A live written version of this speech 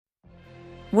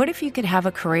What if you could have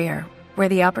a career where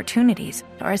the opportunities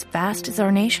are as vast as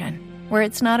our nation, where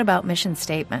it's not about mission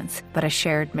statements, but a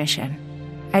shared mission?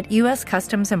 At U.S.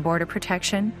 Customs and Border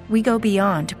Protection, we go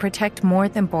beyond to protect more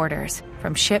than borders.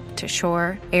 From ship to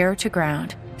shore, air to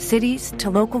ground, cities to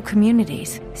local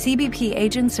communities, CBP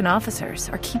agents and officers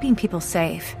are keeping people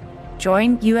safe.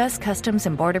 Join U.S. Customs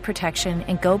and Border Protection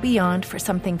and go beyond for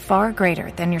something far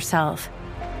greater than yourself.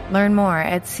 Learn more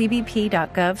at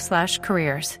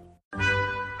cbp.gov/careers.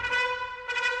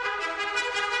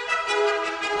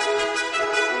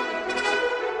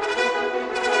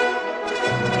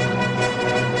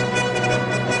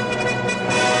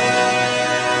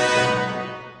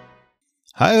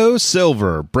 Hi-oh,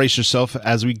 Silver! Brace yourself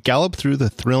as we gallop through the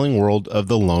thrilling world of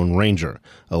the Lone Ranger,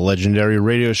 a legendary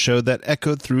radio show that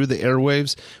echoed through the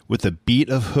airwaves with the beat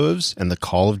of hooves and the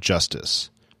call of justice.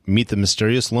 Meet the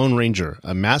mysterious Lone Ranger,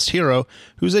 a masked hero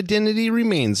whose identity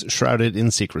remains shrouded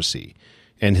in secrecy,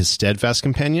 and his steadfast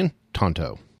companion,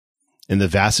 Tonto. In the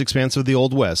vast expanse of the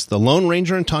Old West, the Lone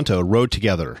Ranger and Tonto rode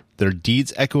together, their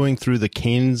deeds echoing through the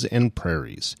canyons and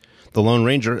prairies. The Lone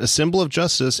Ranger, a symbol of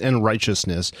justice and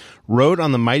righteousness, rode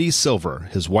on the mighty Silver,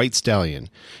 his white stallion,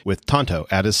 with Tonto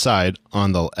at his side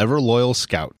on the ever-loyal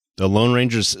Scout. The Lone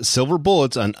Ranger's silver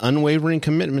bullets and unwavering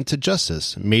commitment to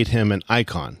justice made him an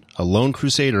icon, a lone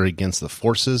crusader against the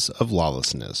forces of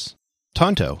lawlessness.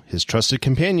 Tonto, his trusted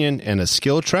companion and a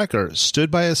skilled tracker,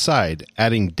 stood by his side,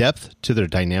 adding depth to their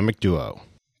dynamic duo.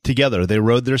 Together, they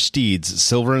rode their steeds,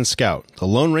 Silver and Scout. The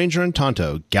Lone Ranger and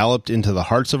Tonto galloped into the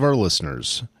hearts of our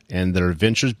listeners, and their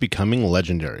adventures becoming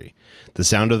legendary. The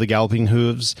sound of the galloping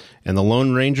hooves and the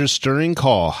Lone Ranger's stirring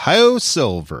call, "Hi-oh,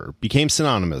 Silver!" became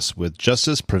synonymous with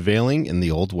justice prevailing in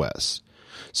the Old West.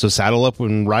 So saddle up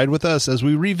and ride with us as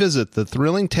we revisit the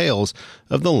thrilling tales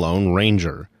of the Lone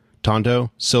Ranger,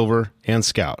 Tonto, Silver, and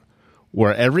Scout,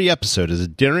 where every episode is a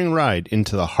daring ride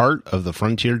into the heart of the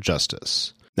frontier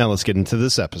justice. Now let's get into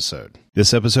this episode.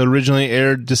 This episode originally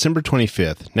aired December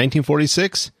 25th,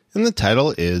 1946, and the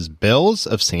title is Bells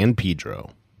of San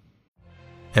Pedro.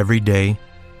 Every day,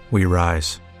 we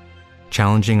rise,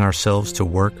 challenging ourselves to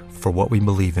work for what we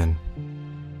believe in.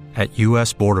 At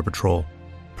U.S. Border Patrol,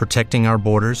 protecting our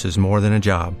borders is more than a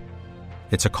job.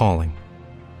 It's a calling.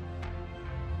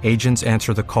 Agents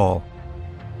answer the call,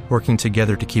 working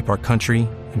together to keep our country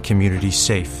and communities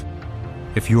safe.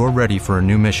 If you're ready for a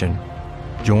new mission,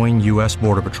 join U.S.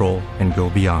 Border Patrol and go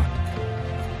beyond.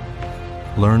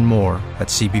 Learn more at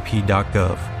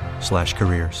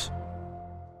cbp.gov/careers.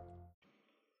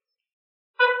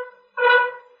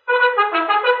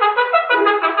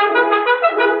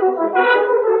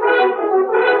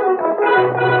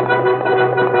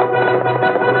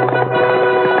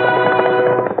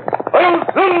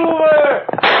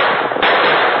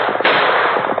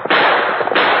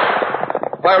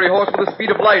 Fiery horse with the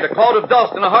speed of light, a cloud of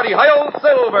dust, and a hearty "Hi-yo,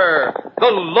 Silver!" The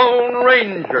Lone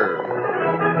Ranger.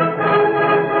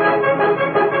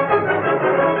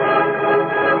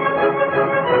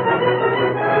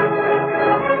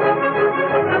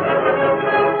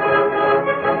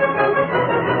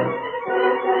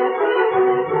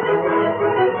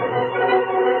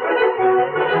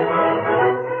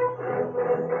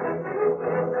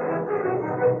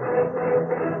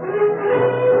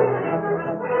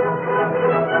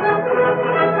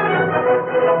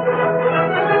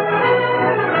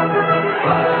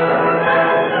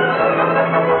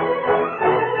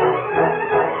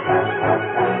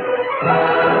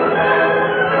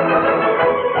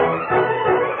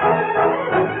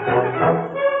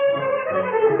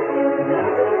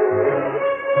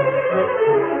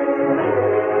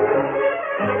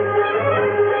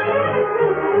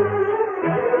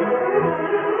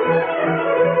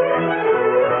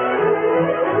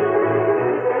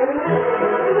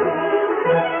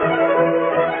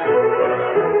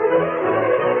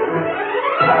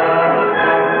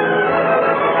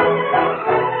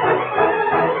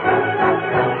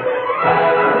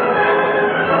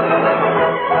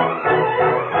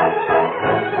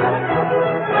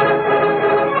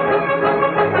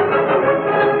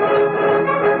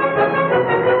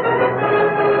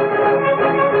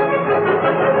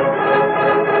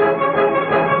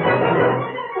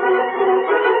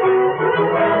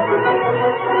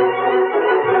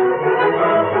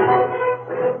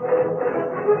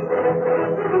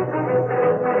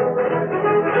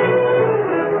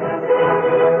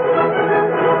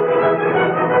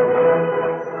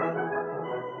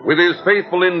 With his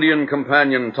faithful Indian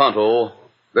companion Tonto,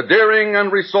 the daring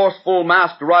and resourceful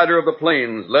masked rider of the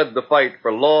plains led the fight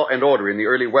for law and order in the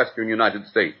early western United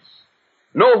States.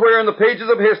 Nowhere in the pages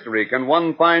of history can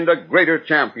one find a greater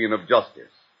champion of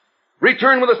justice.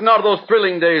 Return with us now to those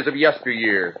thrilling days of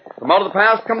yesteryear. From out of the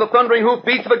past come the thundering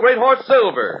hoofbeats of the great horse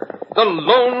Silver. The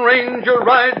Lone Ranger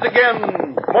rides again.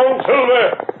 Come on,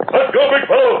 Silver. Let's go, big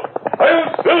fellow.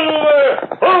 I'm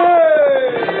Silver. Hooray!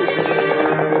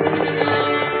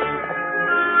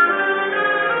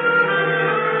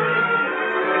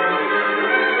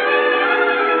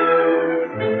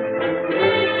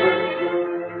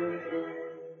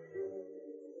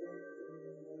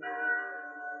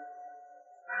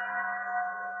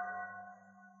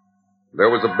 There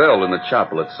was a bell in the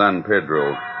chapel at San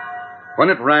Pedro. When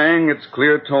it rang, its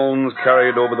clear tones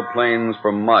carried over the plains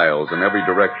for miles in every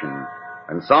direction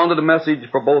and sounded a message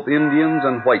for both Indians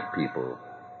and white people.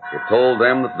 It told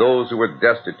them that those who were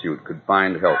destitute could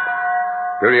find help.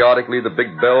 Periodically, the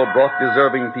big bell brought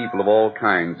deserving people of all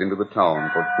kinds into the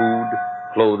town for food,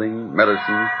 clothing,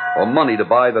 medicine, or money to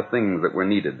buy the things that were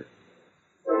needed.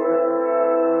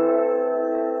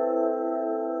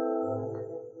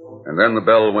 And then the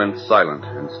bell went silent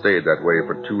and stayed that way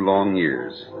for 2 long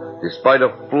years, despite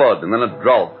a flood and then a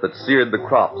drought that seared the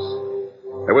crops.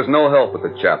 There was no help at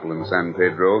the chapel in San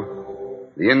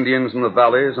Pedro. The Indians in the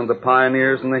valleys and the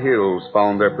pioneers in the hills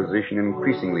found their position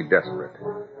increasingly desperate.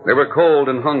 They were cold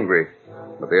and hungry,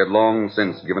 but they had long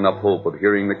since given up hope of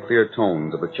hearing the clear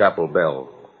tones of the chapel bell.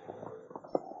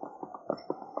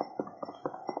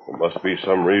 There must be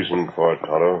some reason for it,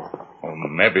 Tonto.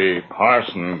 Maybe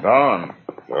Parson gone.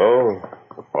 No,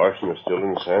 the parson is still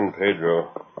in San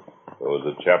Pedro. So is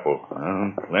the chapel.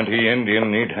 Plenty Indian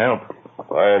need help.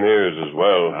 Pioneers as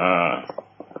well.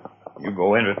 You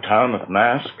go into town with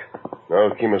mask?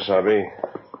 No, Kemosabe.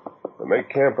 We make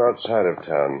camp outside of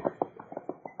town.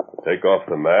 Take off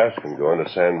the mask and go into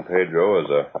San Pedro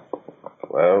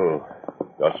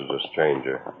just as a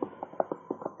stranger.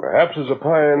 Perhaps as a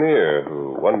pioneer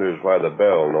who wonders why the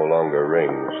bell no longer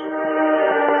rings.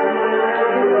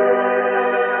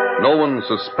 No one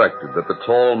suspected that the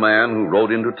tall man who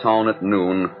rode into town at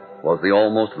noon was the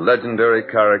almost legendary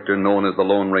character known as the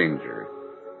Lone Ranger.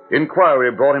 Inquiry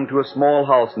brought him to a small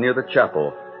house near the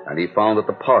chapel, and he found that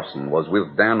the parson was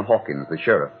with Dan Hawkins, the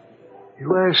sheriff.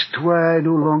 You asked why I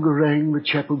no longer rang the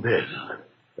chapel bell.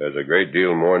 There's a great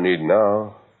deal more need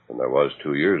now than there was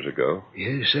 2 years ago.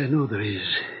 Yes, I know there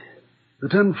is.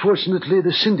 But unfortunately,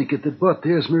 the syndicate that bought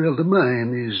the Esmeralda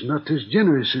mine is not as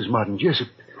generous as Martin Jessup.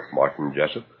 Martin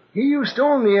Jessup? He used to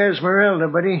own the Esmeralda,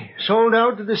 but he sold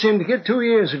out to the syndicate 2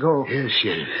 years ago. Yes,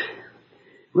 Sheriff.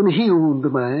 When he owned the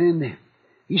mine,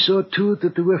 he saw to it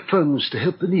that there were funds to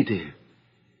help the needy.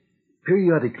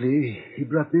 Periodically, he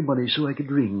brought me money so I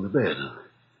could ring the bell.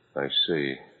 I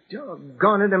see.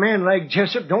 Doggone it, a man like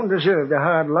Jessup don't deserve the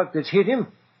hard luck that's hit him.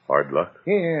 Hard luck?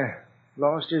 Yeah.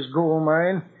 Lost his gold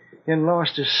mine, then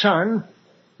lost his son,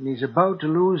 and he's about to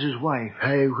lose his wife.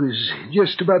 I was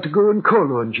just about to go and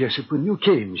call on Jessup when you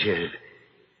came, Sheriff.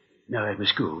 Now I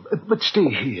must go. But stay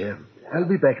here. I'll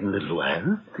be back in a little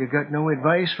while. You got no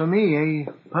advice for me,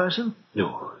 eh, Parson?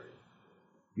 No.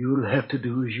 You'll have to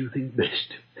do as you think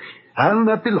best. I'll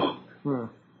not be long.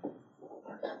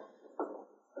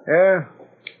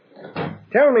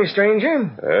 Tell me,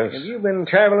 stranger. Yes? Have you been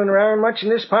traveling around much in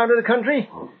this part of the country?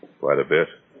 Quite a bit.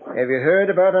 Have you heard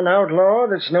about an outlaw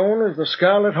that's known as the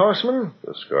Scarlet Horseman?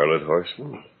 The Scarlet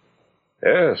Horseman?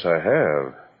 Yes, I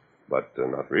have. But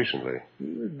not recently. He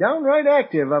was downright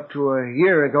active up to a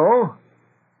year ago.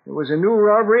 There was a new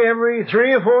robbery every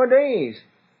 3 or 4 days.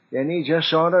 Then he just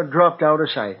sort of dropped out of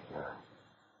sight.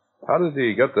 How did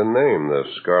he get the name, the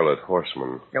Scarlet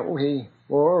Horseman? Oh, he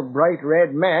wore a bright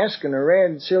red mask and a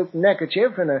red silk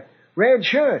neckerchief and a red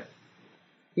shirt.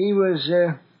 He was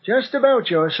just about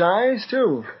your size,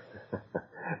 too.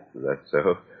 Is that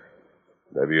so?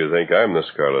 Maybe you think I'm the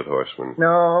Scarlet Horseman.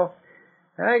 No,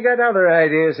 I got other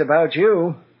ideas about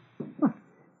you.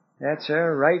 That's a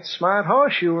right smart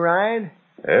horse you ride.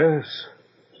 Yes,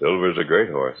 Silver's a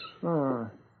great horse.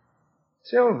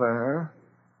 Silver, huh?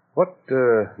 What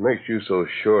makes you so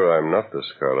sure I'm not the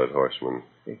Scarlet Horseman?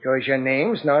 Because your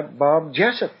name's not Bob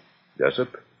Jessup.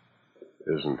 Jessup?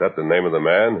 Isn't that the name of the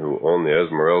man who owned the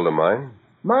Esmeralda mine?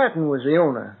 Martin was the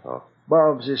owner. Oh.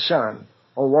 Bob's his son,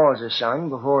 or was his son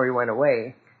before he went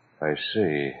away. I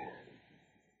see.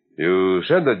 You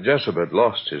said that Jessup had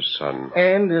lost his son.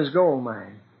 And his gold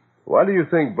mine. Why do you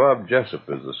think Bob Jessup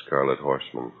is the Scarlet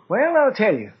Horseman? Well, I'll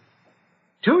tell you.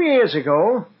 2 years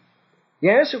ago...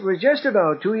 Yes, it was just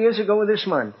about 2 years ago this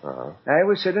month. I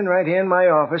was sitting right here in my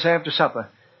office after supper.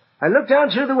 I looked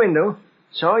out through the window,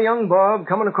 saw young Bob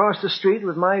coming across the street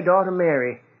with my daughter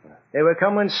Mary. They were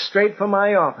coming straight for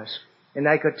my office, and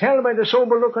I could tell by the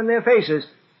sober look on their faces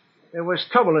there was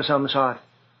trouble of some sort.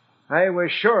 I was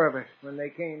sure of it when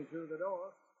they came through the door.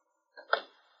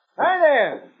 Hi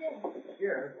there.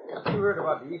 Sheriff, you heard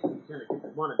about the Eastern Syndicate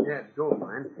that wanted Dad's gold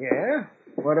mine. Yeah?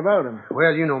 What about him?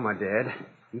 Well, you know my dad.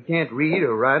 He can't read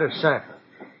or write or cipher.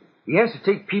 He has to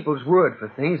take people's word for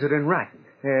things that are in writing.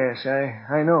 Yes,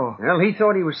 I know. Well, he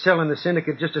thought he was selling the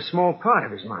syndicate just a small part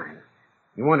of his mine.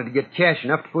 He wanted to get cash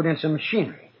enough to put in some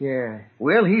machinery. Yeah.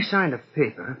 Well, he signed a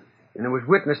paper, and it was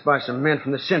witnessed by some men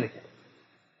from the syndicate.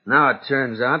 Now it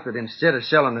turns out that instead of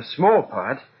selling a small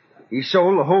part, he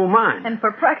sold the whole mine. And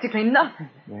for practically nothing.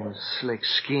 Them slick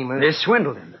schemers. They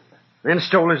swindled him. Then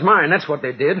stole his mine. That's what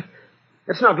they did.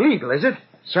 It's not legal, is it?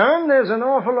 Son, there's an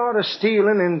awful lot of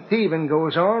stealing and thieving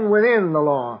goes on within the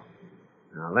law.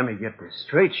 Now, let me get this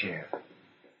straight, Sheriff.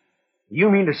 You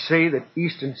mean to say that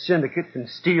Eastern Syndicate can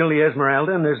steal the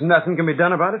Esmeralda and there's nothing can be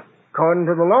done about it? According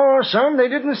to the law, son, they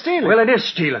didn't steal it. Well, it is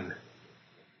stealing.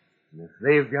 And if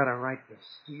they've got a right to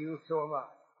steal, so have I.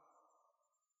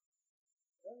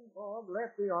 Then Bob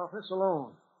left the office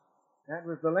alone. That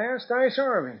was the last I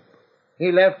saw of him.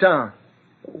 He left town.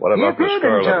 What about the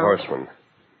Scarlet Horseman?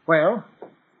 Well,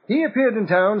 he appeared in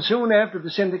town soon after the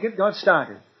syndicate got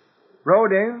started.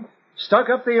 Rode in, stuck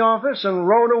up the office, and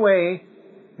rode away.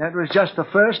 That was just the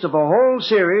first of a whole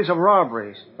series of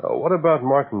robberies. What about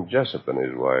Martin Jessup and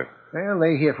his wife? Well,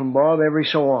 they hear from Bob every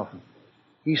so often.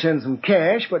 He sends them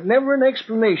cash, but never an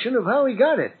explanation of how he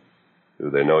got it. Do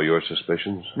they know your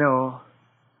suspicions? No.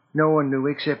 No one knew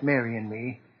except Mary and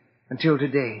me. Until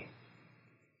today.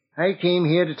 I came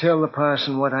here to tell the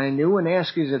parson what I knew and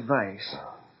ask his advice.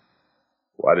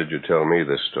 Why did you tell me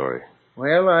this story?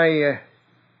 Well, I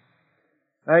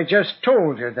just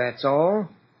told you, that's all.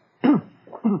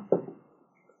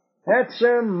 That's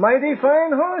a mighty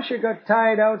fine horse you got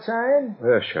tied outside.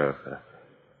 Yes, Sheriff.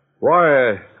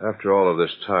 Why, after all of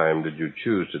this time, did you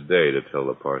choose today to tell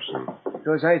the parson?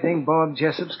 Because I think Bob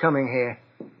Jessup's coming here.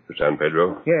 To San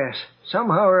Pedro? Yes.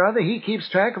 Somehow or other, he keeps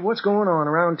track of what's going on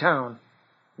around town.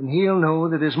 And he'll know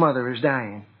that his mother is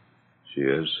dying. She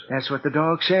is? That's what the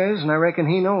dog says, and I reckon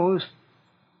he knows.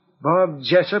 Bob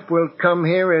Jessup will come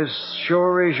here as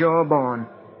sure as you're born.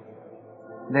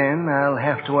 Then I'll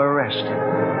have to arrest him.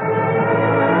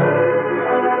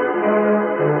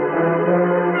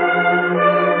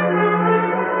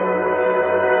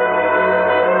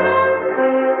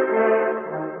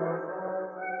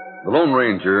 The Lone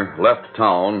Ranger left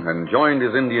town and joined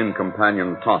his Indian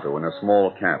companion Tonto in a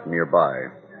small camp nearby.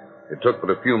 It took but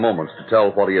a few moments to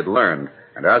tell what he had learned,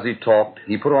 and as he talked,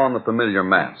 he put on the familiar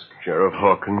mask. Sheriff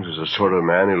Hawkins is the sort of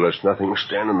man who lets nothing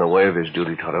stand in the way of his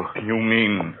duty, Tonto. You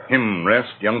mean him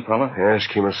rest, young fella? Yes,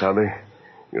 Kemosabe.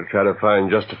 You'll try to find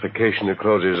justification to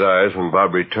close his eyes when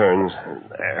Bob returns.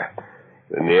 There.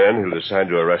 In the end, he'll decide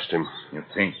to arrest him. You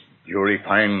think jury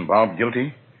find Bob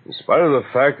guilty? In spite of the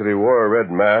fact that he wore a red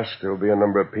mask, there'll be a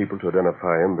number of people to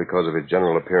identify him because of his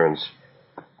general appearance.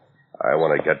 I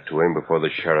want to get to him before the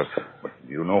sheriff. But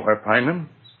do you know where find him?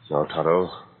 No,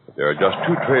 Tonto. There are just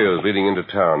two trails leading into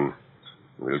town.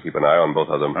 We'll keep an eye on both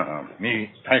of them. Me,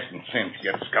 Tyson Cinch,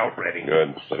 get scout ready.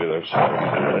 Good. Steady there,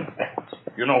 son.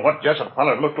 You know what Jessup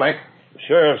feller looked like? The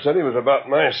sheriff said he was about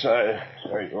my size.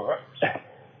 There you are.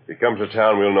 If he comes to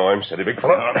town, we'll know him. Steady, big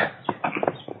fella.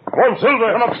 Come on,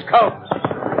 Silver. Come up, scout.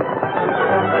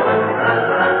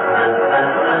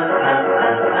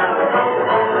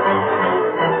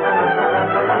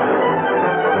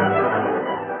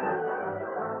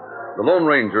 The Lone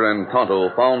Ranger and Tonto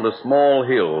found a small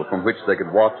hill from which they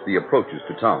could watch the approaches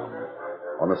to town.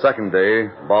 On the second day,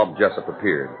 Bob Jessup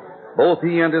appeared. Both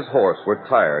he and his horse were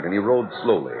tired, and he rode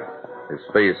slowly. His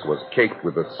face was caked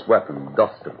with the sweat and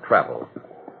dust of travel.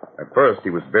 At first, he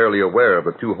was barely aware of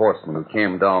the two horsemen who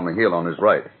came down the hill on his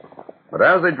right. But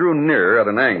as they drew near at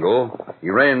an angle, he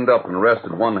reined up and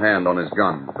rested one hand on his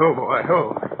gun. Oh, boy,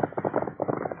 oh.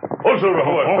 Oh, Silver,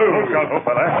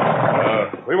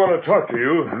 we want to talk to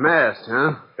you. Masked,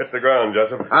 huh? Hit the ground,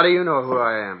 Jessup. How do you know who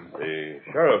I am? The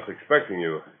sheriff's expecting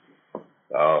you.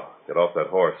 Now, get off that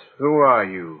horse. Who are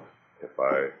you? If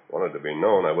I wanted to be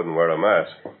known, I wouldn't wear a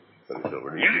mask. Steady,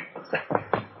 Silver. Easy.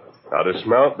 Now,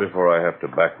 dismount before I have to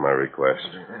back my request.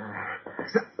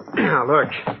 Now,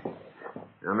 look.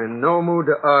 I'm in no mood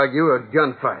to argue a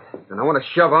gunfight, and I want to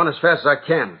shove on as fast as I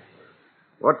can.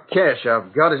 What cash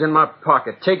I've got is in my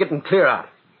pocket. Take it and clear out.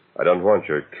 I don't want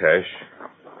your cash.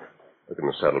 Look in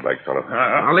the saddlebag, Tonto.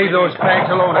 I'll leave those bags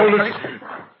alone. Hold it.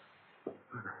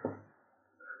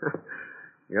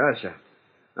 Gosh,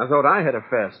 I thought I had a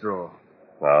fast draw.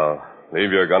 Now,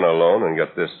 leave your gun alone and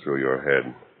get this through your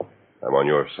head. I'm on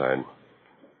your side.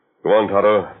 Go on,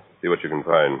 Tonto. See what you can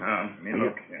find. Me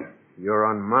look. You're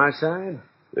on my side?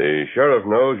 The sheriff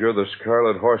knows you're the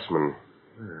Scarlet Horseman.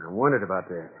 I wondered about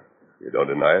that. You don't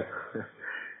deny it?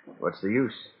 What's the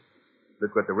use?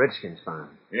 Look what the Redskins found.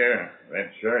 Here,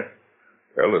 red shirt.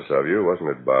 Careless of you, wasn't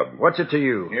it, Bob? What's it to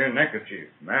you? Here, neckerchief,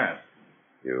 mask.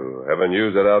 You haven't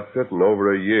used that outfit in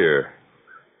over a year.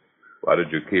 Why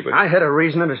did you keep it? I had a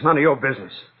reason, and it's none of your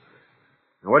business.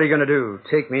 Now, what are you going to do?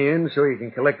 Take me in so you can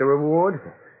collect the reward?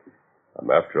 I'm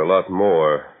after a lot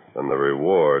more than the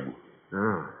reward.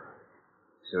 Oh.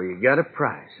 So you got a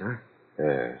prize, huh?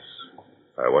 Yes.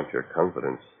 I want your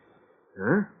confidence.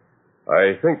 Huh?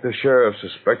 I think the sheriff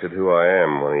suspected who I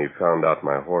am when he found out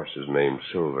my horse is named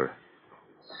Silver.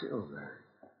 Silver?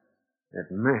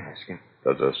 That mask.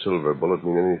 Does a silver bullet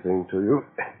mean anything to you?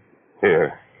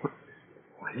 Here.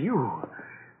 Well, you...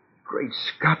 Great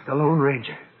Scott, the Lone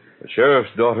Ranger. The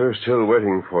sheriff's daughter's still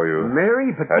waiting for you.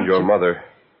 Mary, but... And your mother.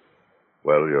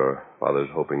 Well, your father's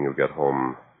hoping you'll get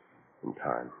home in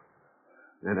time.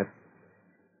 And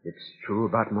it's true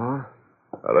about Ma?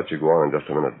 I'll let you go on in just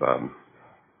a minute, Bob.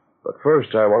 But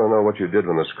first, I want to know what you did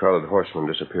when the Scarlet Horseman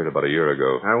disappeared about a year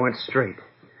ago. I went straight.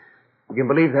 You can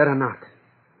believe that or not?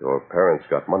 Your parents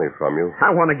got money from you. I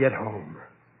want to get home.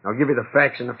 I'll give you the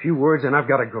facts in a few words, and I've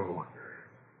got to go.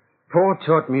 Pa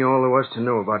taught me all there was to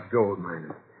know about gold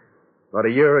mining. About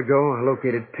a year ago, I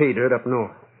located Pedro up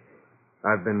north.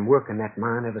 I've been working that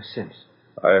mine ever since.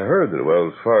 I heard that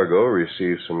Wells Fargo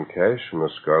received some cash from the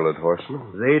Scarlet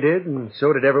Horseman. They did, and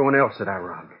so did everyone else that I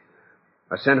robbed.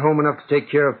 I sent home enough to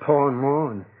take care of Pa and Ma,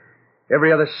 and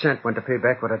every other cent went to pay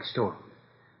back what I'd stolen.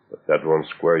 But that won't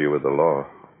square you with the law.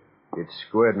 It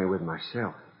squared me with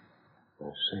myself.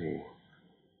 I see.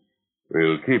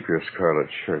 We'll keep your scarlet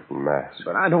shirt and mask.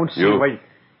 But I don't see why...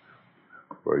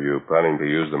 Were you planning to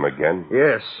use them again?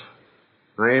 Yes.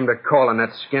 I aimed at calling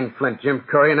that skinflint Jim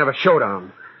Curry and have a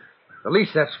showdown. The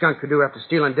least that skunk could do after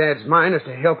stealing Dad's mine is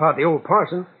to help out the old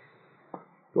parson.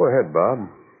 Go ahead, Bob.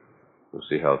 We'll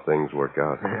see how things work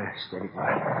out. Steady.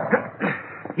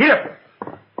 Get up!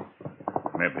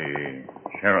 Maybe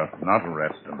sheriff not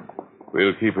arrest him.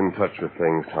 We'll keep in touch with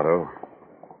things, Tonto.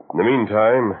 In the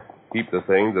meantime, keep the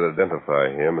things that identify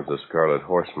him as the Scarlet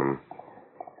Horseman.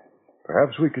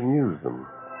 Perhaps we can use them.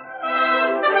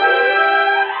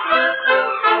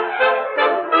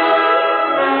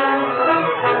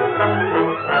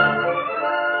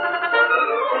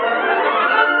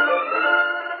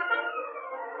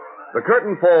 The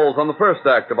curtain falls on the first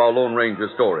act of our Lone Ranger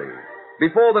story.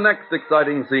 Before the next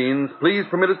exciting scenes, please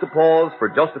permit us to pause for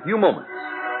just a few moments.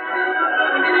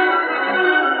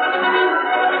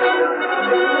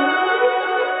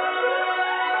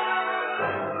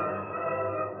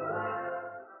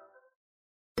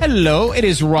 Hello, it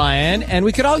is Ryan, and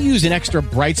we could all use an extra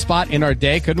bright spot in our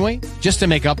day, couldn't we? Just to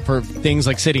make up for things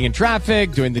like sitting in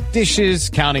traffic, doing the dishes,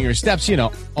 counting your steps, you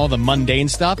know, all the mundane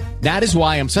stuff. That is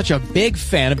why I'm such a big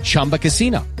fan of Chumba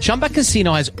Casino. Chumba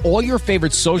Casino has all your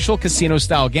favorite social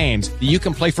casino-style games that you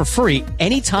can play for free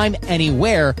anytime,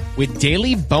 anywhere with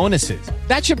daily bonuses.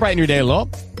 That should brighten your day a little.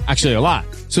 Actually, a lot.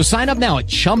 So sign up now at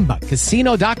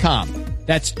ChumbaCasino.com.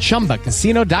 That's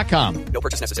ChumbaCasino.com. No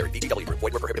purchase necessary. VGW Group.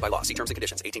 Void where prohibited by law. See terms and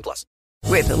conditions. 18+.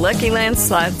 With the Lucky Land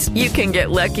Slots, you can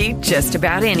get lucky just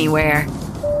about anywhere.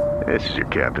 This is your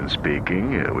captain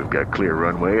speaking. We've got clear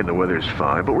runway and the weather's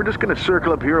fine, but we're just going to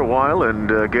circle up here a while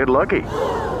and get lucky.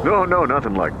 No,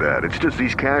 nothing like that. It's just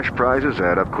these cash prizes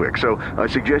add up quick. So I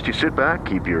suggest you sit back,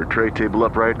 keep your tray table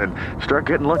upright, and start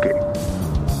getting lucky.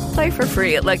 Play for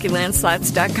free at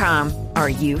LuckyLandSlots.com. Are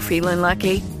you feeling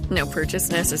lucky? No purchase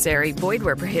necessary. Void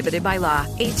where prohibited by law.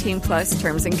 18+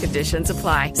 terms and conditions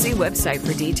apply. See website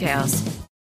for details.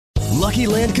 Lucky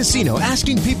Land Casino,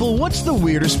 asking people, what's the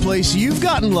weirdest place you've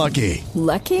gotten lucky?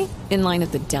 Lucky? In line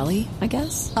at the deli, I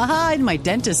guess? Aha, in my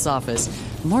dentist's office.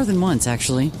 More than once,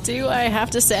 actually. Do I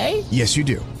have to say? Yes, you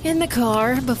do. In the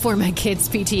car before my kids'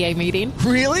 PTA meeting.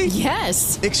 Really?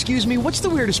 Yes. Excuse me, what's the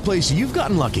weirdest place you've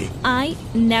gotten lucky? I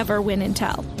never win and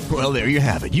tell. Well, there you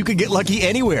have it. You can get lucky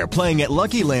anywhere, playing at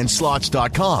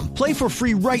LuckyLandSlots.com. Play for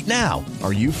free right now.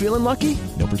 Are you feeling lucky?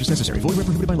 No purchase necessary. Void where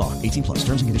prohibited by law. 18+.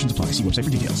 Terms and conditions apply. See website for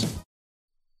details.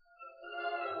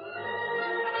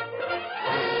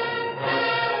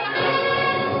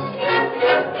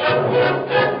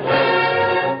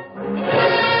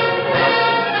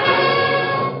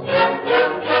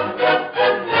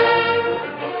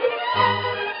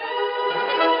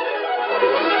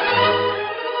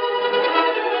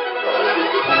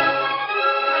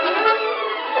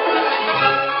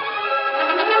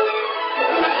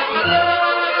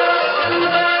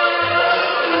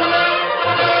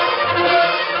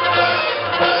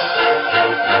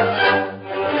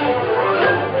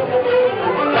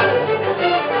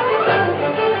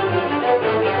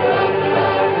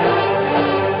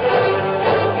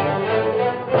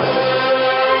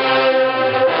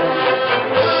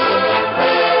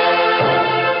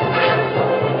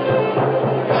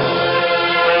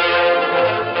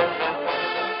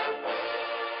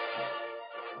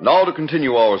 Now to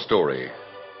continue our story.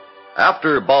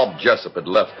 After Bob Jessup had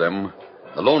left them,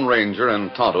 the Lone Ranger and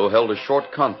Tonto held a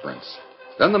short conference.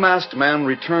 Then the masked man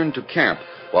returned to camp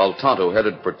while Tonto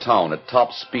headed for town at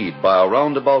top speed by a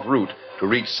roundabout route to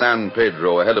reach San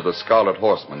Pedro ahead of the Scarlet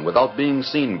Horseman without being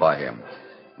seen by him.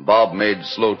 Bob made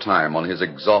slow time on his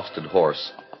exhausted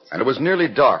horse, and it was nearly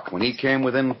dark when he came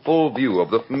within full view of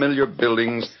the familiar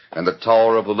buildings and the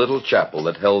tower of the little chapel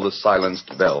that held the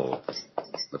silenced bell.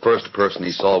 The first person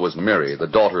he saw was Mary, the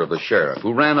daughter of the sheriff,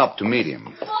 who ran up to meet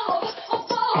him.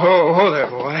 Oh, there,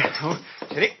 boy. Oh,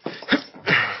 steady.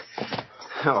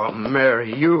 Oh,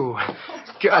 Mary, you...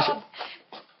 Gosh. Bob,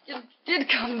 you did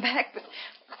come back, but...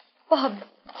 Bob,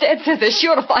 Dad says they're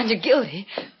sure to find you guilty.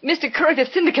 Mr. Curry, the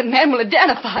syndicate man, will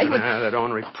identify you. That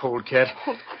ornery polecat.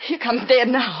 Oh, here comes Dad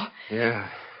now. Yeah,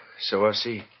 so I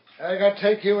see. I got to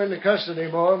take you into custody,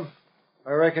 Bob.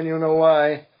 I reckon you know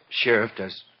why. Sheriff,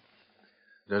 does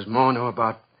Ma know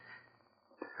about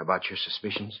your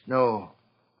suspicions? No.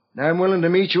 And I'm willing to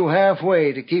meet you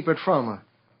halfway to keep it from her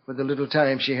for the little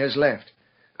time she has left.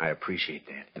 I appreciate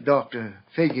that. The doctor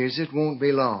figures it won't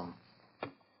be long.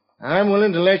 I'm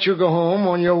willing to let you go home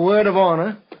on your word of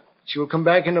honor. You'll come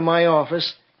back into my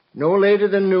office no later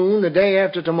than noon the day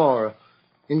after tomorrow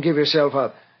and give yourself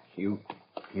up. You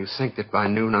think that by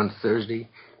noon on Thursday,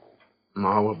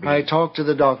 Ma will be... I talked to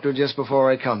the doctor just before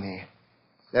I come here.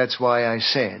 That's why I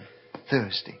said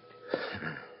Thursday.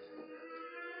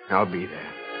 I'll be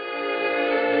there.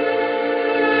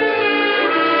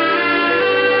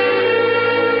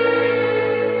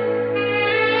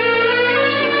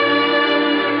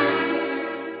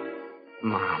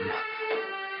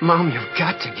 Mom, you've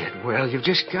got to get well. You've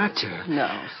just got to. No,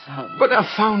 son. But I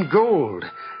found gold.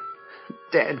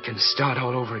 Dad can start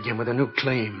all over again with a new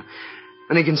claim.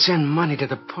 And he can send money to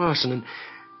the parson,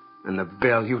 and the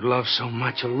bell you love so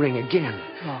much will ring again.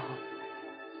 Oh,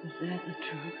 is that the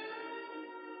truth?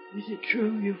 Is it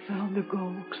true you found the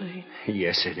gold claim?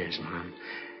 Yes, it is, Mom.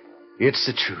 It's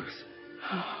the truth.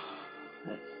 Oh,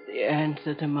 that's the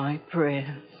answer to my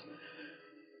prayers.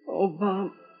 Oh,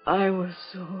 Bob, I was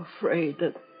so afraid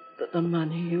that the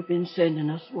money you've been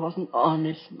sending us wasn't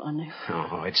honest money.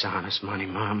 Oh, it's honest money,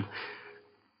 Mom.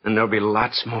 And there'll be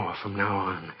lots more from now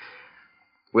on.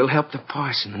 We'll help the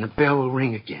parson, and the bell will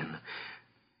ring again.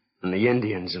 And the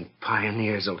Indians and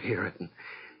pioneers will hear it, and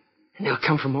they'll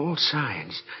come from all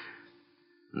sides.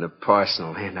 And the parson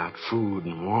will hand out food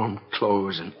and warm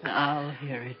clothes and... I'll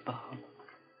hear it, Bob.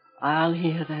 I'll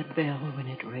hear that bell when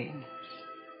it rings.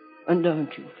 And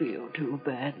don't you feel too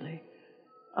badly.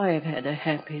 I have had a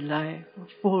happy life, a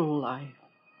full life.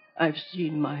 I've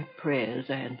seen my prayers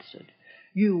answered.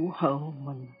 You home,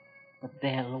 and the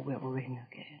bell will ring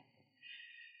again.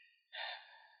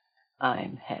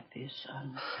 I'm happy,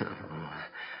 son. Oh,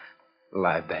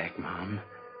 lie back, Mom.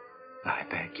 Lie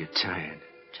back. You're tired.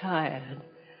 Tired,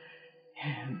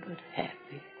 but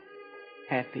happy.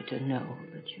 Happy to know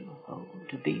that you're home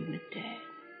to be with Dad.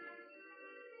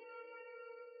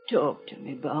 Talk to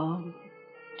me, Bob.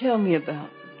 Tell me about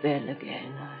the bell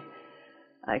again.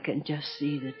 I can just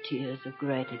see the tears of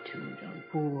gratitude on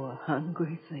poor,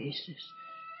 hungry faces.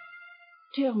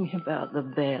 Tell me about the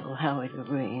bell, how it'll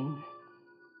ring.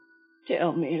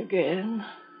 Tell me again.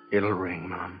 It'll ring,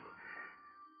 Mom.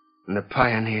 And the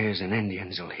pioneers and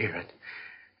Indians will hear it.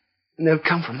 And they'll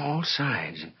come from all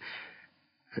sides.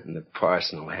 And the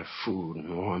parson will have food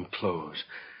and warm clothes.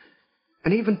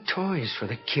 And even toys for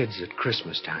the kids at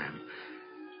Christmas time.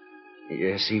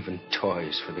 Yes, even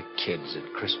toys for the kids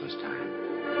at Christmas time.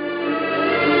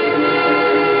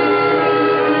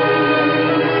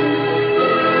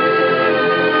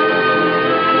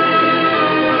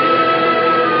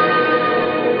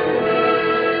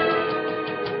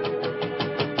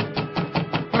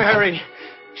 Mary!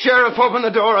 Sheriff, open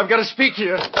the door. I've got to speak to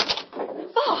you.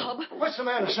 Bob! What's the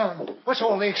matter, son? What's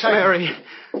all the excitement?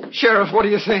 Mary! Sheriff, what do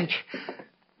you think?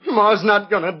 Ma's not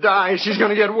going to die. She's going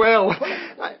to get well.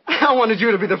 I wanted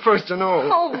you to be the first to know.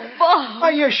 Oh, Bob!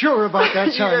 Are you sure about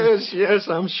that, son? Yes,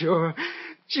 I'm sure.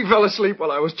 She fell asleep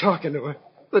while I was talking to her.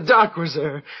 The doc was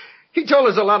there. He told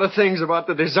us a lot of things about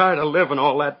the desire to live and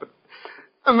all that, but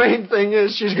the main thing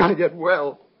is she's going to get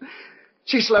well.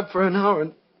 She slept for an hour,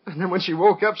 and then when she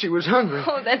woke up, she was hungry.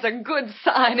 Oh, that's a good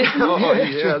sign, isn't it? Oh,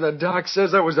 yeah, the doc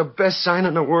says that was the best sign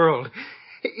in the world.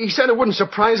 He said it wouldn't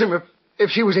surprise him if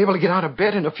she was able to get out of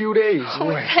bed in a few days. Oh,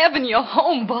 it's having you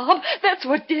home, Bob. That's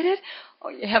what did it. Oh,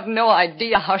 you have no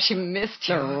idea how she missed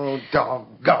you. Oh,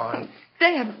 doggone.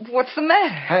 Dad, what's the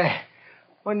matter? I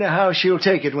wonder how she'll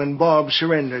take it when Bob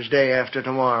surrenders day after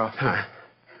tomorrow.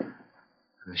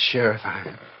 The sheriff,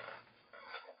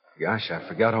 Gosh, I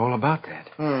forgot all about that.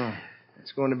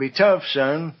 It's going to be tough,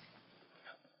 son.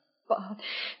 Bob,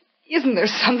 isn't there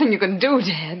something you can do,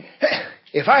 Dad?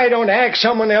 If I don't act,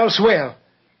 someone else will.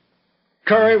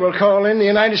 Curry will call in the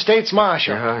United States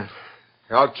Marshal. Yeah,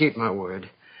 I'll keep my word.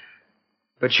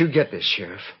 But you get this,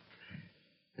 Sheriff.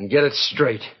 And get it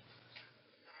straight.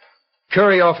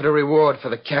 Curry offered a reward for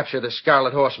the capture of the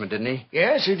Scarlet Horseman, didn't he?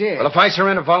 Yes, he did. Well, if I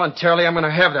surrender voluntarily, I'm going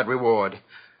to have that reward.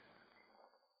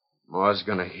 Ma's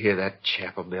going to hear that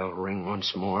chapel bell ring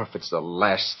once more if it's the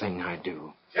last thing I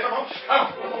do. Get him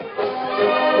up!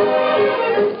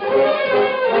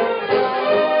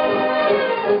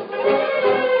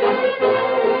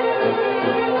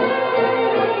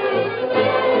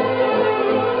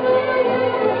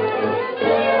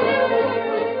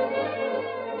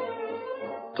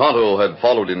 Tonto had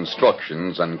followed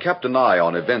instructions and kept an eye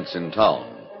on events in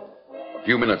town. A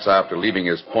few minutes after leaving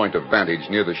his point of vantage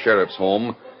near the sheriff's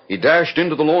home, he dashed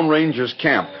into the Lone Ranger's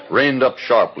camp, reined up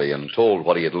sharply, and told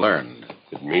what he had learned.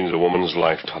 It means a woman's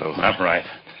life, Tonto. That's right.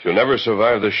 She'll never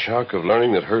survive the shock of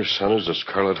learning that her son is the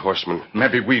Scarlet Horseman.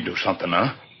 Maybe we do something,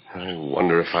 huh? I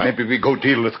wonder if Maybe we go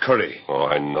deal with Curry. Oh,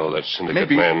 I know that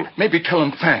syndicate man. Maybe tell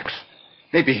him facts.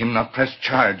 Maybe him not press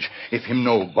charge if him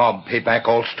know Bob pay back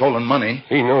all stolen money.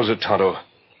 He knows it, Tonto.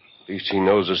 At least he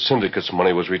knows the syndicate's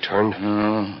money was returned.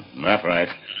 That's right.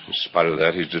 In spite of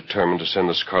that, he's determined to send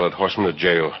the Scarlet Horseman to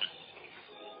jail.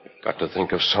 Got to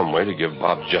think of some way to give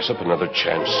Bob Jessup another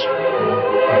chance.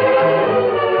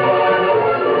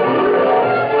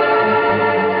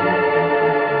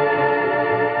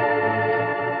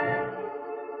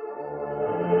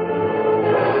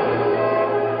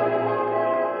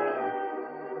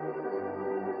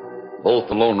 Both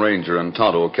the Lone Ranger and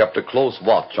Tonto kept a close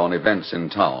watch on events in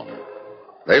town.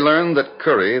 They learned that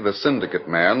Curry, the syndicate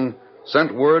man,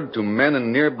 sent word to men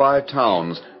in nearby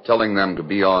towns telling them to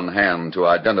be on hand to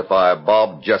identify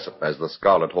Bob Jessup as the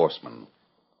Scarlet Horseman.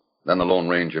 Then the Lone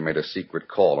Ranger made a secret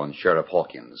call on Sheriff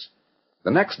Hawkins.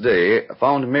 The next day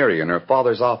found Mary in her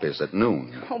father's office at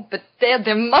noon. Oh, but Dad,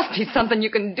 there must be something you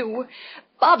can do.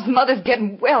 Bob's mother's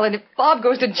getting well, and if Bob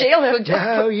goes to jail, they'll just...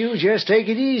 Now, you just take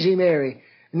it easy, Mary,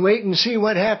 and wait and see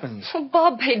what happens. Oh,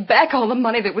 Bob paid back all the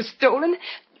money that was stolen.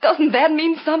 Doesn't that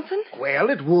mean something? Well,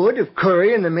 it would if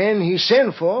Curry and the men he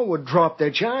sent for would drop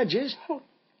their charges. Oh,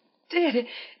 Dad,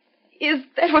 is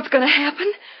that what's going to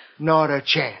happen? Not a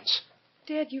chance.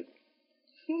 Dad, you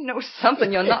know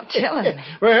something you're not telling me.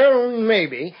 Well,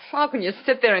 maybe. How can you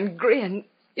sit there and grin?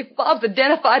 If Bob's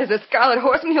identified as a Scarlet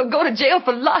Horseman, he'll go to jail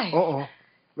for life. Uh-oh.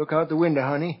 Look out the window,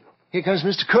 honey. Here comes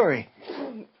Mr. Curry.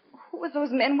 Who are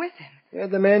those men with him? They're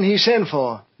the men he sent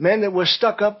for. Men that were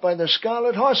stuck up by the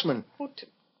Scarlet Horseman. Oh, to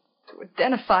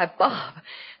identify Bob.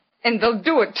 And they'll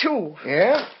do it, too.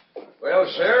 Yeah? Well,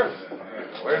 Sheriff,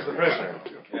 where's the prisoner?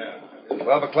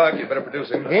 12 o'clock, you better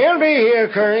produce him. He'll be here,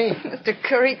 Curry. Mr.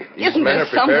 Curry, These isn't men there are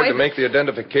some prepared way... to make the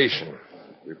identification.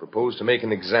 We propose to make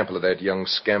an example of that young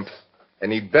scamp.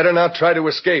 And he'd better not try to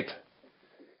escape.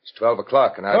 It's 12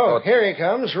 o'clock, and I thought... here he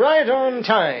comes, right on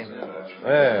time.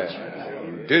 Yeah,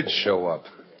 you did show up.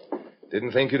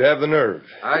 Didn't think you'd have the nerve.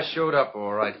 I showed up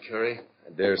all right, Curry.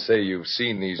 I dare say you've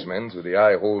seen these men through the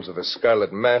eye holes of a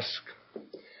scarlet mask.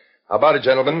 How about it,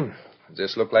 gentlemen? Does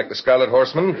this look like the Scarlet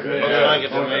Horseman? Looks like it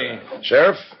to me.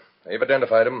 Sheriff, they've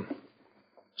identified him.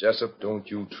 Jessup, don't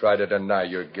you try to deny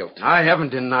your guilt. I haven't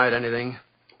denied anything.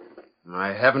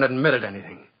 I haven't admitted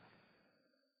anything.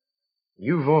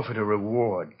 You've offered a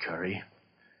reward, Curry.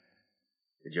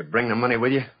 Did you bring the money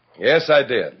with you? Yes, I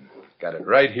did. Got it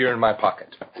right here in my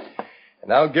pocket.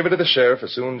 And I'll give it to the sheriff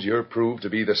as soon as you're proved to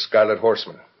be the Scarlet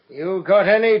Horseman. You got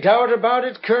any doubt about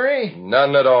it, Curry?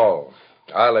 None at all.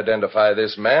 I'll identify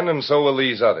this man, and so will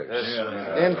these others.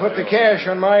 Then put the cash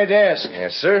on my desk.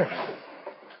 Yes, sir.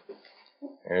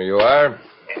 Here you are.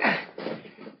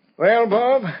 Well,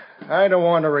 Bob, I don't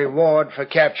want a reward for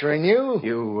capturing you.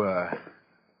 You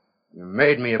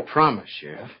made me a promise,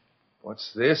 Sheriff.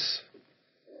 What's this?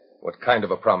 What kind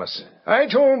of a promise? I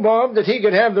told Bob that he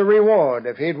could have the reward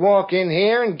if he'd walk in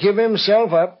here and give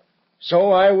himself up,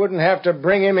 so I wouldn't have to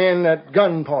bring him in at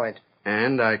gunpoint.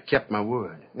 And I kept my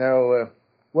word. Now,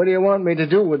 what do you want me to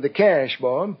do with the cash,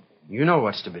 Bob? You know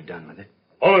what's to be done with it.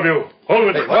 All of you,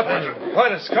 hold it. Hey,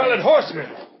 what? A Scarlet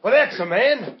Horseman? Well, that's a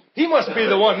man. He must be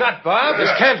the one, not Bob.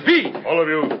 This can't be. All of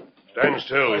you, stand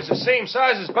still. He's the same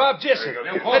size as Bob Jessup.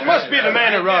 That must be the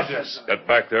man who robbed us. Get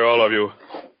back there, all of you.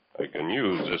 I can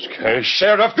use this cash.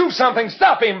 Sheriff, do something.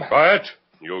 Stop him. Quiet.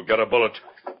 You'll get a bullet.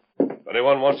 If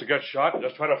anyone wants to get shot,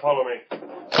 just try to follow me.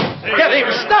 Get him.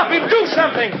 Stop him. Do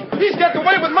something. He's got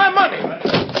away with my money.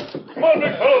 Come on,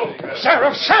 big fellow.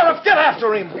 Sheriff, get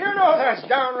after him. You know that's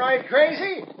downright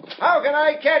crazy. How can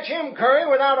I catch him, Curry,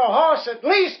 without a horse at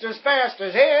least as fast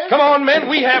as his? Come on, men.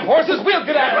 We have horses. We'll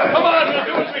get at them. Come on. We'll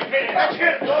do as we can. That's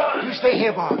it. You stay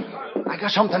here, Bob. I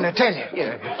got something to tell you.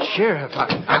 Yeah, Sheriff,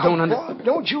 I don't understand.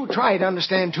 Don't you try to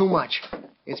understand too much.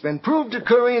 It's been proved to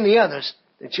Curry and the others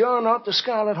that you're not the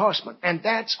Scarlet Horseman, and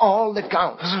that's all that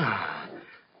counts.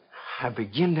 I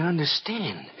begin to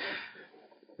understand.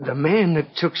 The man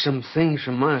that took some things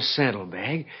from my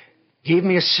saddlebag gave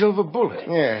me a silver bullet.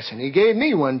 Yes, and he gave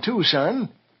me one, too, son.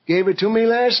 Gave it to me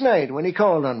last night when he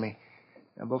called on me.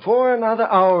 And before another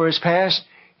hour has passed,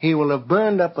 he will have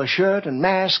burned up a shirt and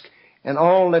mask and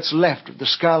all that's left of the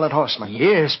Scarlet Horseman.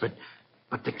 Yes, but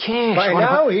the cash... By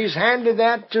now, he's handed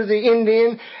that to the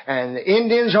Indian, and the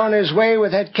Indian's on his way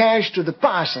with that cash to the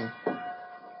parson.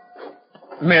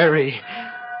 Mary,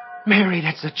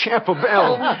 that's the chapel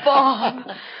bell. Oh, Bob.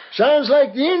 Sounds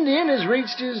like the Indian has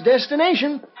reached his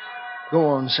destination. Go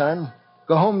on, son.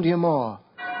 Go home to your ma,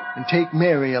 and take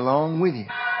Mary along with you.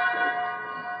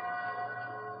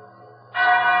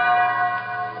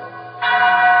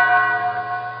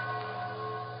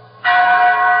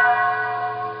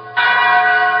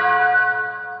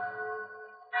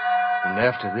 And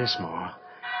after this, Ma,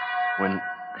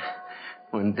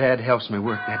 when Dad helps me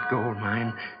work that gold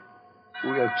mine,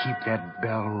 we'll keep that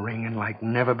bell ringing like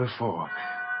never before.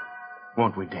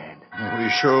 Won't we, Dad? We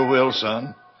sure will,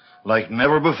 son. Like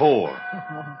never before.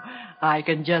 I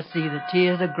can just see the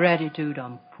tears of gratitude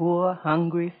on poor,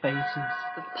 hungry faces.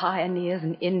 The pioneers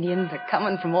and Indians are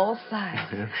coming from all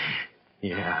sides.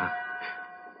 Yeah.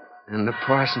 And the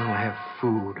parson will have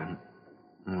food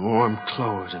and warm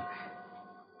clothes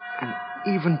and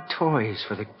even toys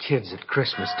for the kids at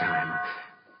Christmas time.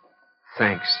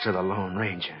 Thanks to the Lone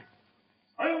Ranger.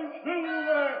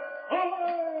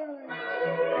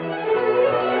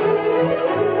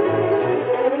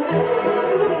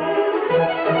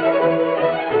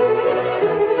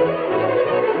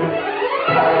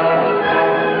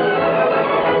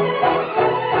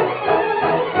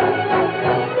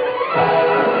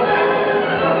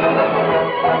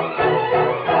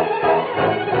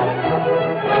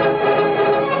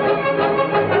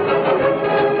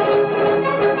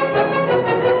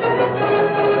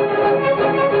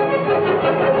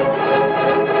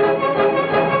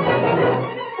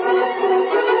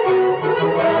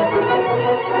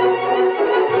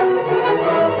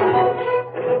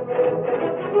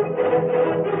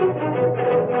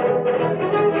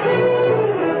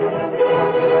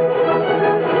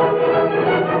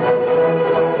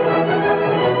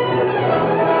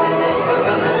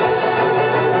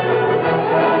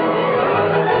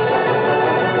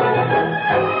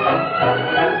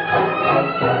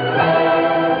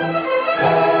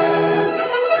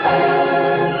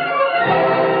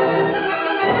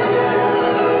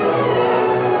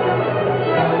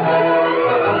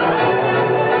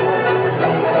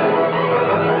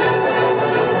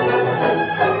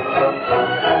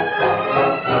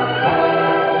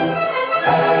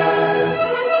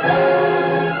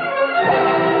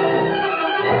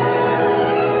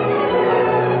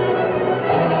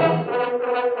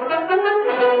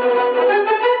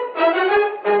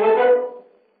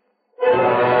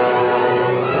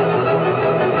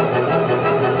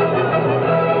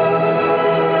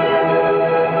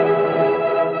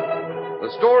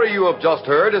 Just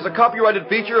heard is a copyrighted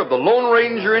feature of the Lone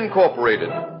Ranger Incorporated.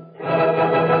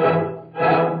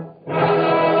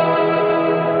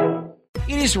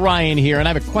 It is Ryan here, and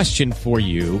I have a question for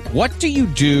you. What do you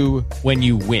do when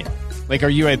you win? Like, are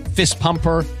you a fist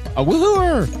pumper, a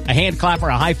woohooer, a hand clapper,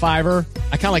 a high fiver?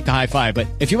 I kind of like the high five, but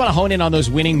if you want to hone in on those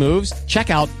winning moves, check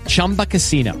out Chumba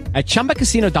Casino. At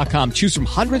ChumbaCasino.com, choose from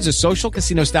hundreds of social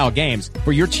casino-style games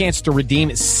for your chance to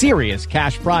redeem serious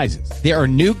cash prizes. There are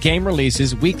new game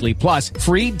releases weekly, plus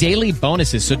free daily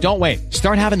bonuses, so don't wait.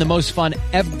 Start having the most fun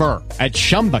ever at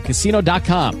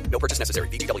ChumbaCasino.com. No purchase necessary.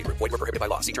 VGW. Void were prohibited by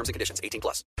law. See terms and conditions.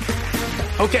 18+.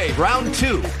 Okay, round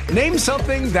two. Name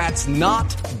something that's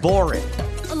not boring.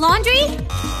 A laundry?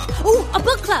 Ooh, a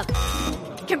book club.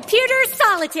 Computer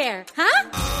solitaire, huh?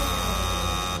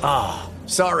 Ah, oh,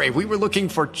 sorry. We were looking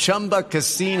for Chumba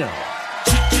Casino.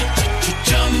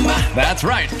 That's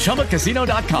right.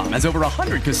 ChumbaCasino.com has over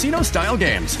 100 casino-style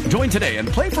games. Join today and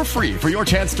play for free for your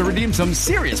chance to redeem some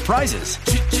serious prizes.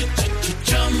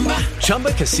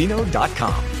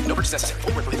 ChumbaCasino.com. No purchase necessary.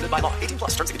 Void were prohibited by law. 18+.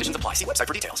 Terms and conditions apply. See website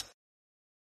for details.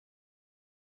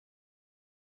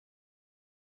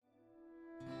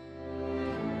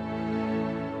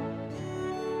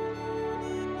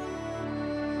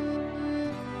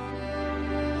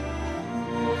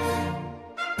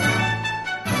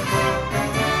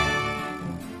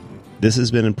 This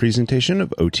has been a presentation of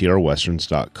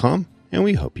OTRWesterns.com. and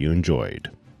we hope you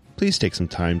enjoyed. Please take some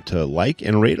time to like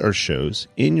and rate our shows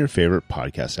in your favorite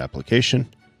podcast application.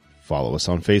 Follow us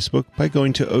on Facebook by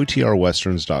going to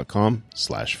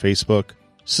otrwesterns.com/Facebook.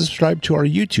 Subscribe to our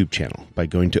YouTube channel by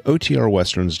going to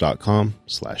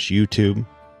otrwesterns.com/YouTube.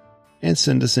 And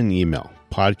send us an email,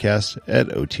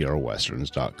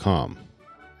 podcast@otrwesterns.com.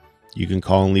 You can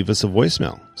call and leave us a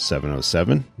voicemail,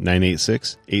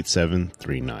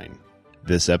 707-986-8739.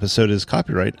 This episode is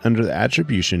copyright under the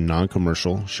Attribution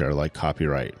Non-Commercial Share-alike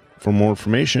copyright. For more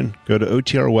information, go to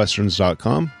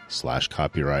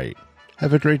otrwesterns.com/copyright.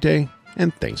 Have a great day,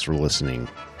 and thanks for listening.